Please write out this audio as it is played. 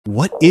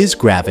What is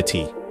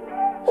gravity?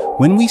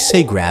 When we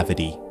say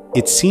gravity,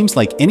 it seems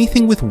like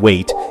anything with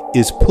weight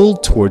is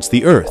pulled towards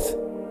the Earth,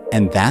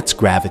 and that's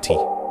gravity.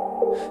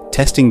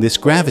 Testing this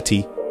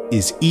gravity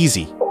is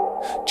easy.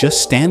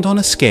 Just stand on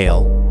a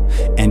scale,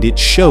 and it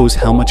shows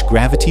how much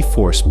gravity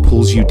force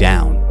pulls you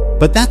down.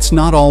 But that's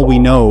not all we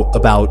know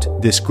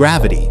about this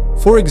gravity.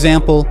 For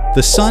example,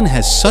 the Sun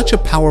has such a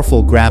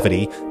powerful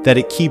gravity that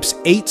it keeps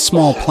 8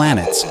 small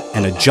planets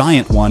and a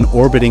giant one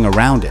orbiting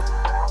around it.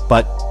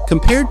 But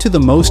compared to the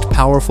most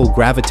powerful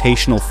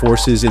gravitational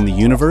forces in the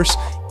universe,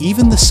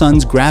 even the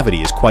Sun's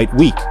gravity is quite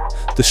weak.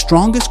 The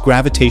strongest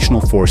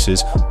gravitational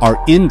forces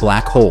are in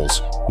black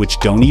holes, which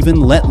don't even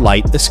let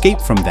light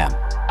escape from them.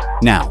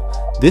 Now,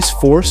 this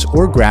force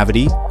or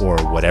gravity, or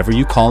whatever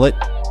you call it,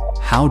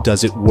 how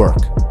does it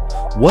work?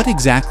 What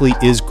exactly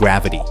is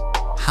gravity?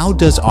 How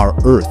does our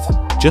Earth,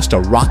 just a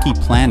rocky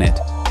planet,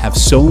 have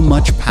so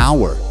much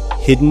power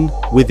hidden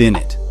within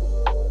it?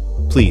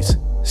 Please,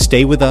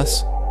 stay with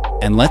us,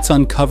 and let's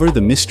uncover the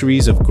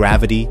mysteries of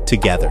gravity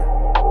together.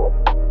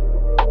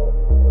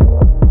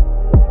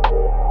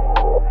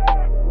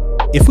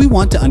 If we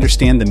want to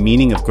understand the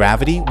meaning of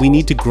gravity, we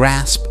need to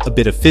grasp a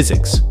bit of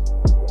physics.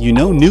 You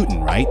know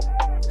Newton, right?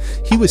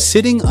 He was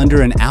sitting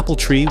under an apple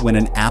tree when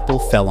an apple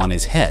fell on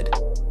his head.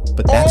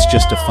 But that's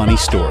just a funny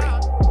story.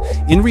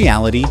 In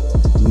reality,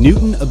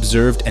 Newton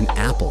observed an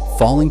apple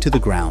falling to the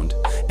ground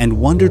and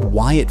wondered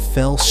why it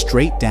fell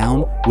straight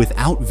down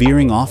without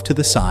veering off to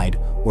the side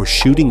or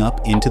shooting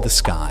up into the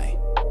sky.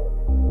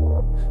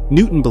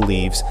 Newton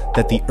believes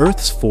that the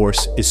Earth's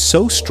force is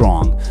so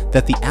strong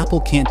that the apple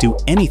can't do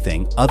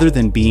anything other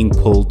than being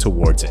pulled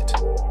towards it.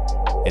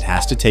 It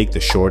has to take the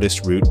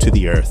shortest route to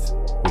the Earth,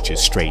 which is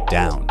straight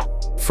down.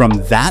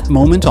 From that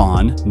moment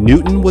on,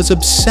 Newton was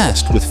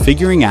obsessed with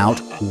figuring out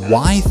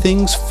why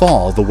things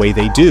fall the way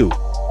they do.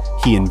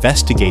 He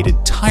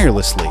investigated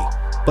tirelessly,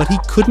 but he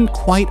couldn't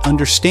quite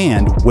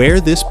understand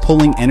where this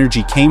pulling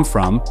energy came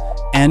from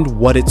and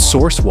what its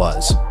source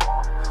was.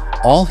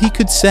 All he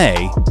could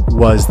say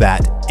was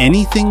that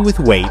anything with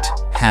weight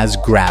has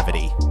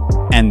gravity,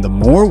 and the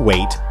more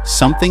weight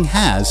something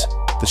has,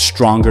 the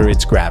stronger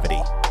its gravity.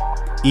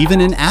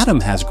 Even an atom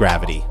has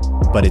gravity,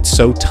 but it's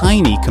so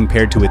tiny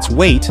compared to its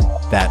weight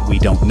that we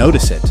don't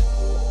notice it.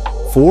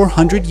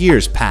 400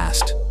 years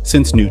passed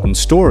since Newton's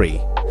story,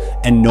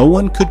 and no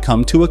one could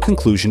come to a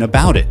conclusion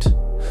about it.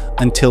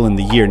 Until in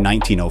the year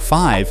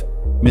 1905,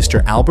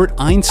 Mr. Albert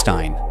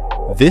Einstein,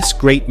 this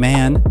great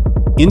man,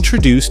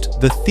 introduced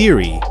the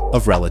theory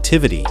of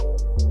relativity.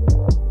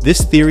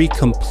 This theory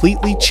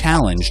completely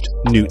challenged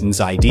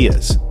Newton's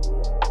ideas.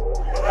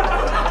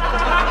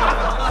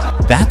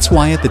 That's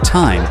why at the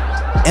time,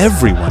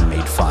 everyone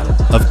made fun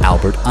of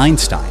Albert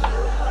Einstein.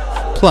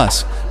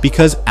 Plus,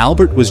 because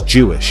Albert was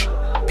Jewish,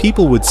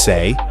 people would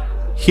say,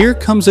 "Here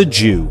comes a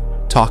Jew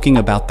talking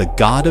about the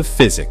God of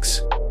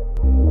physics."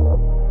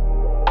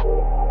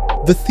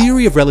 The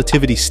theory of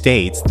relativity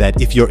states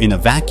that if you're in a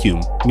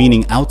vacuum,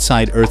 meaning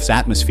outside Earth's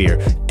atmosphere,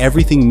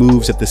 everything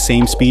moves at the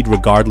same speed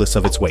regardless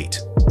of its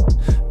weight.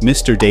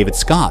 Mr. David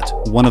Scott,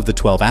 one of the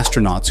 12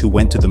 astronauts who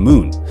went to the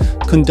moon,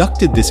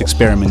 conducted this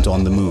experiment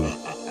on the moon.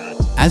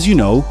 As you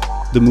know,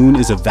 the moon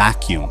is a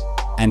vacuum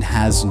and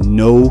has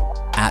no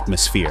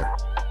atmosphere.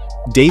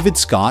 David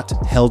Scott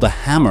held a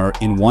hammer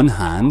in one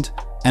hand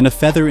and a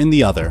feather in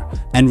the other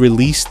and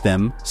released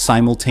them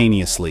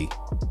simultaneously.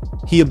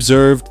 He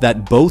observed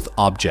that both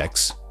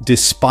objects,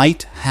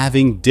 despite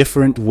having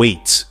different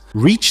weights,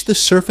 reached the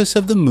surface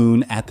of the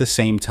moon at the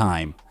same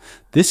time.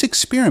 This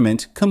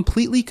experiment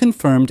completely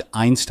confirmed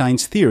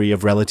Einstein's theory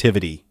of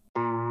relativity.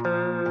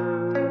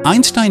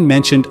 Einstein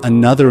mentioned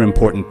another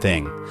important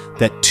thing,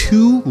 that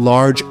two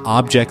large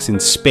objects in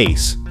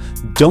space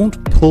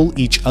don't pull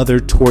each other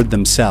toward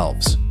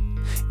themselves.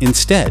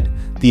 Instead,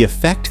 the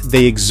effect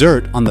they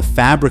exert on the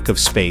fabric of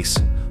space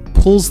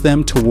pulls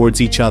them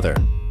towards each other.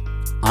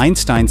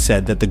 Einstein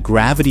said that the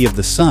gravity of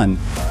the Sun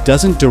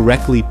doesn't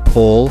directly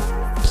pull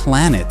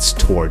planets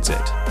towards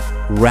it.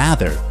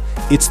 Rather,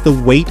 it's the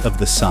weight of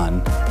the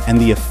Sun and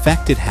the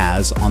effect it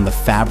has on the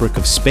fabric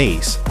of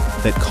space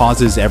that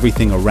causes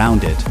everything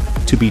around it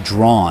to be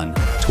drawn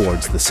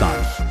towards the Sun.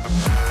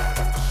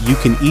 You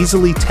can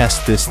easily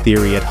test this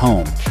theory at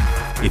home.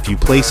 If you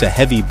place a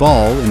heavy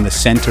ball in the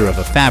center of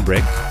a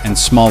fabric and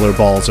smaller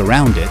balls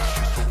around it,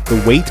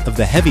 the weight of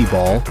the heavy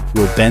ball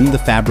will bend the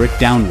fabric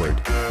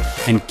downward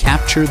and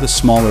capture the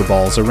smaller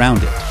balls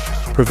around it,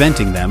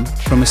 preventing them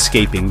from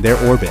escaping their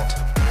orbit.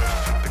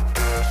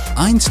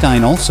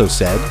 Einstein also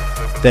said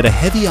that a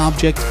heavy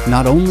object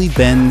not only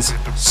bends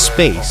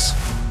space,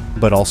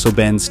 but also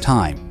bends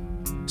time.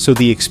 So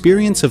the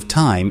experience of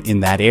time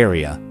in that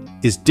area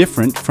is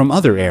different from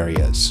other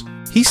areas.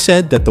 He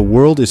said that the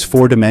world is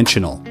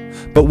 4-dimensional,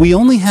 but we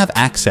only have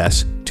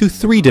access to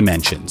 3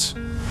 dimensions.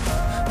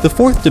 The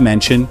 4th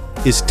dimension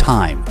is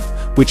time,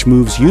 which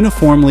moves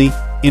uniformly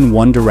in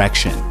one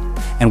direction,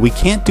 and we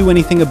can't do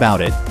anything about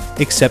it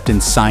except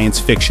in science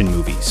fiction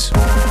movies.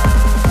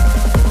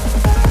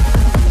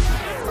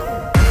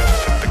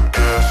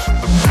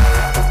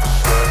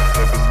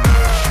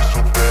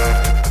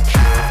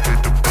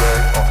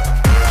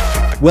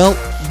 Well,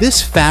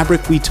 this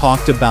fabric we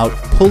talked about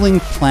pulling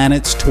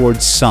planets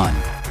towards sun.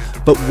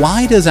 But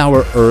why does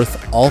our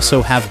Earth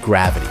also have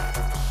gravity?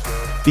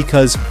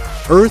 Because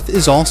Earth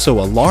is also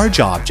a large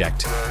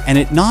object, and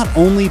it not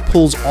only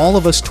pulls all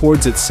of us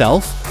towards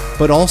itself,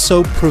 but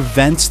also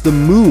prevents the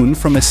Moon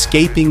from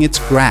escaping its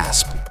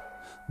grasp.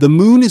 The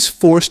Moon is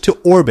forced to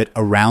orbit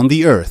around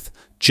the Earth,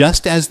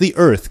 just as the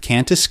Earth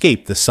can't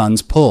escape the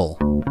Sun's pull.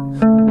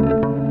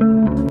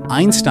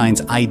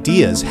 Einstein's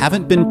ideas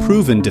haven't been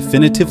proven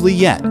definitively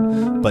yet,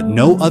 but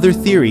no other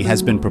theory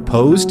has been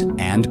proposed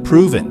and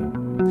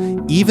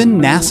proven. Even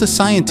NASA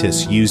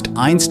scientists used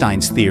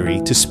Einstein's theory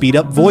to speed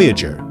up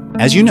Voyager.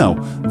 As you know,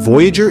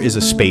 Voyager is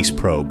a space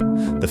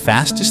probe, the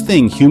fastest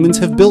thing humans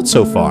have built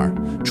so far,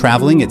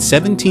 traveling at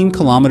 17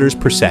 kilometers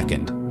per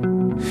second.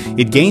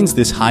 It gains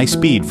this high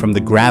speed from the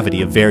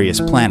gravity of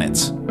various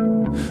planets.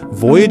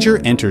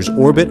 Voyager enters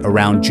orbit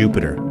around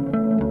Jupiter,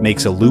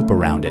 makes a loop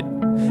around it,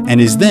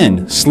 and is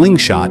then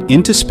slingshot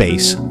into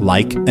space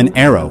like an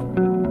arrow.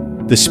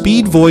 The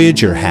speed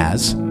Voyager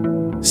has,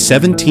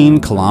 17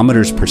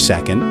 kilometers per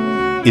second,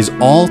 is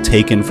all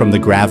taken from the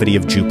gravity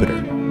of Jupiter,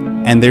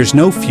 and there's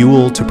no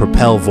fuel to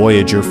propel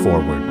Voyager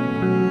forward.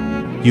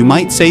 You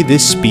might say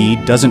this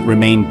speed doesn't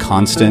remain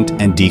constant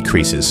and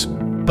decreases.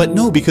 But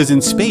no, because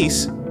in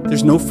space,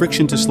 there's no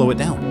friction to slow it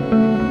down.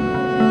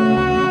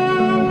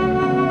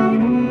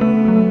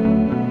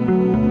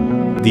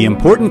 The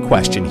important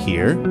question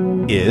here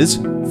is,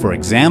 for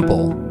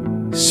example,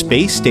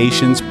 space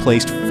stations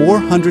placed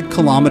 400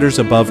 kilometers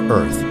above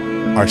Earth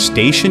are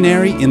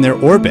stationary in their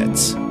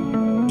orbits.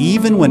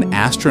 Even when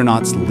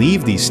astronauts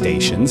leave these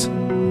stations,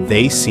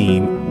 they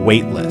seem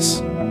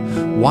weightless.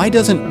 Why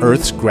doesn't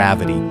Earth's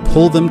gravity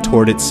pull them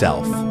toward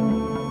itself?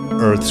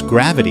 Earth's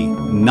gravity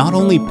not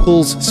only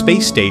pulls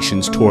space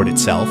stations toward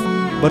itself,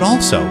 but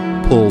also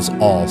pulls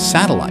all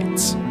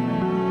satellites.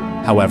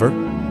 However,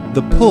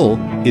 the pull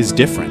is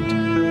different,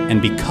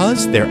 and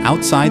because they're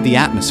outside the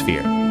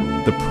atmosphere,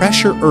 the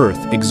pressure Earth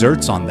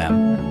exerts on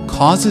them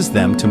causes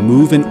them to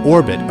move in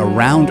orbit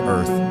around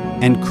Earth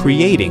and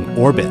creating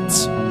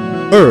orbits.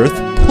 Earth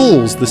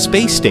pulls the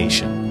space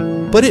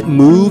station, but it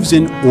moves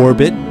in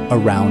orbit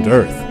around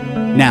Earth.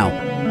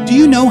 Now, do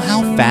you know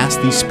how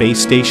fast these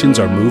space stations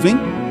are moving?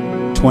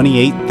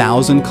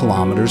 28,000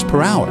 kilometers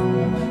per hour.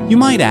 You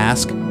might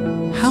ask,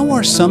 how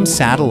are some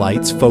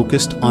satellites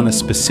focused on a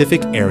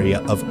specific area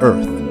of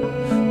Earth?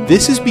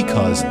 This is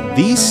because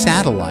these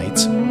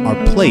satellites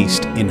are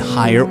placed in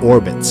higher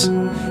orbits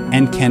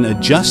and can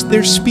adjust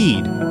their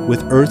speed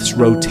with Earth's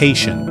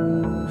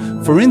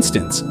rotation. For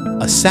instance,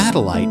 a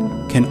satellite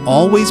can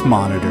always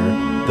monitor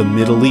the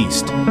Middle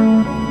East.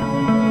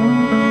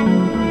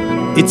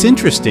 It's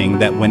interesting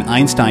that when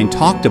Einstein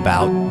talked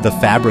about the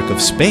fabric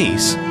of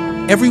space,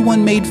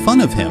 everyone made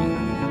fun of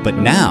him. But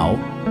now,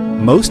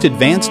 most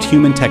advanced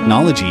human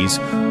technologies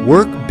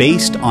work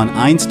based on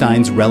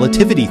Einstein's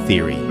relativity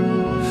theory.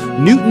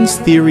 Newton's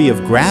theory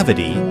of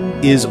gravity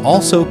is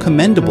also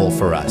commendable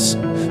for us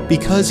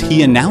because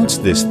he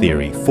announced this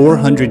theory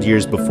 400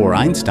 years before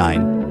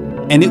Einstein,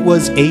 and it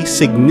was a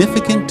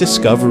significant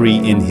discovery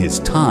in his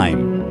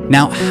time.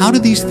 Now, how do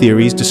these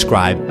theories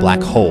describe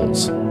black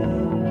holes?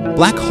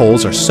 Black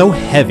holes are so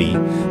heavy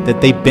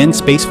that they bend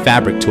space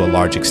fabric to a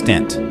large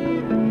extent.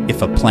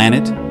 If a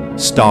planet,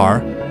 star,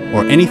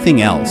 or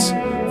anything else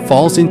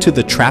falls into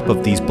the trap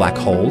of these black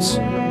holes,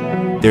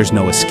 there's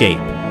no escape.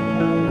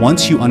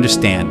 Once you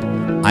understand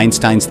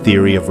Einstein's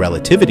theory of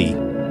relativity,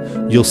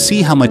 you'll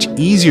see how much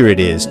easier it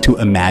is to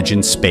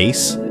imagine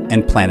space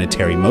and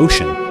planetary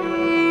motion.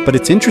 But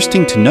it's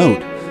interesting to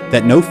note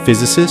that no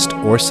physicist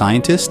or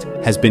scientist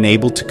has been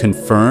able to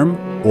confirm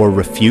or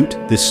refute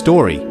this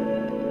story.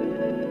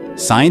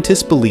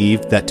 Scientists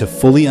believe that to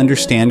fully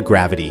understand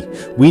gravity,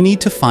 we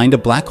need to find a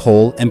black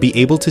hole and be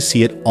able to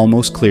see it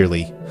almost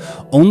clearly.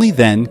 Only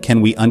then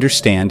can we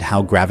understand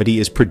how gravity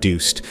is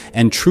produced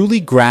and truly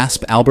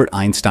grasp Albert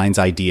Einstein's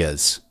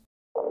ideas.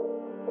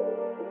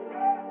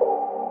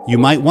 You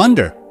might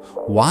wonder,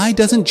 why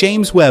doesn't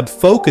James Webb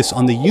focus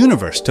on the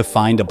universe to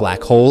find a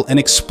black hole and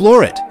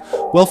explore it?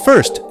 Well,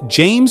 first,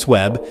 James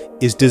Webb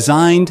is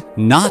designed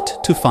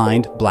not to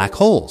find black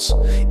holes.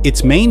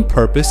 Its main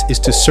purpose is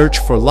to search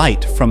for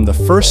light from the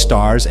first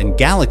stars and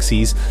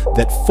galaxies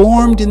that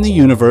formed in the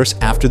universe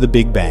after the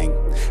Big Bang.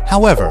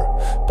 However,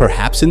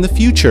 perhaps in the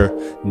future,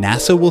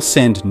 NASA will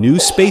send new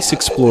space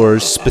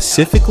explorers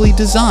specifically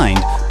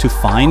designed to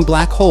find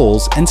black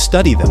holes and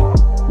study them.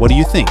 What do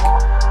you think?